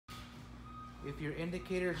If your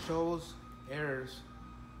indicator shows errors,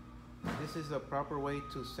 this is the proper way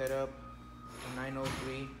to set up a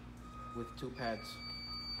 903 with 2 pads.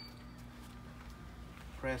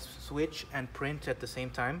 Press switch and print at the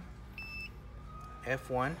same time.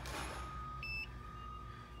 F1.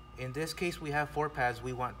 In this case, we have 4 pads,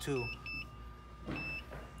 we want 2.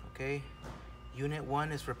 Okay, unit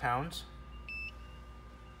 1 is for pounds.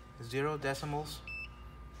 0 decimals.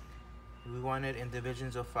 We want it in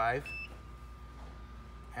divisions of 5.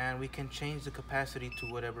 And we can change the capacity to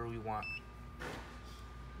whatever we want.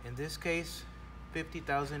 In this case,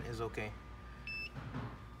 50,000 is okay.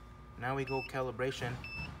 Now we go calibration,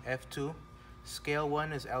 F2. Scale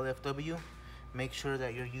 1 is LFW. Make sure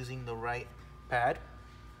that you're using the right pad.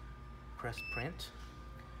 Press print.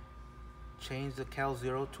 Change the cal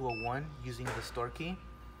 0 to a 1 using the store key.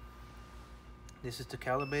 This is to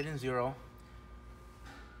calibrate in 0.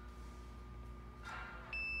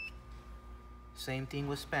 Same thing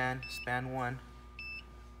with span 1.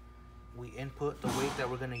 We input the weight that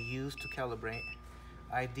we're going to use to calibrate.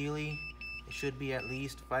 Ideally, it should be at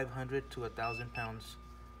least 500 to 1,000 pounds.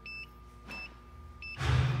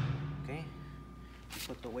 Okay, you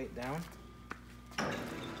put the weight down.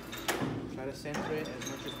 Try to center it as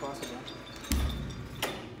much as possible.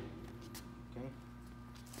 Okay.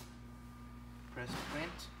 Press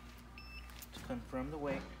print to confirm the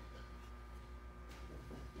weight.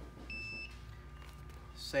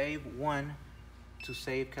 Save 1 to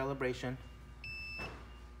save calibration.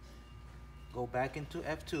 Go back into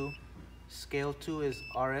F2. Scale 2 is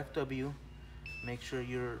RFW. Make sure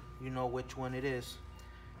you know which one it is.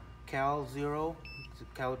 Cal 0 to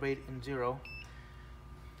calibrate in 0.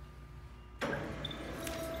 Okay.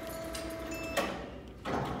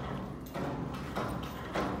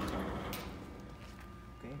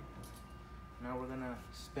 Now we're gonna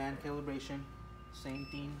span calibration. Same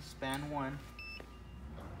thing, span 1.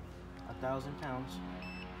 1,000 pounds.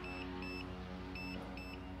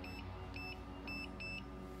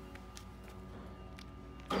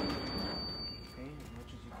 Okay, as much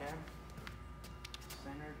as you can.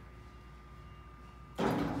 Centered.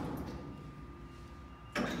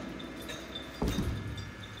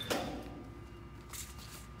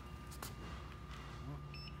 Oh,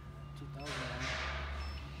 2,000.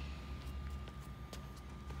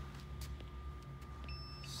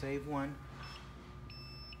 Save 1.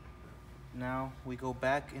 Now we go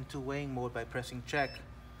back into weighing mode by pressing check.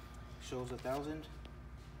 Shows 1,000.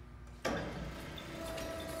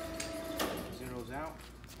 Zeroes out.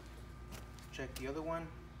 Check the other one.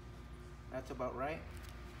 That's about right.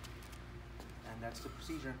 And that's the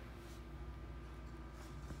procedure.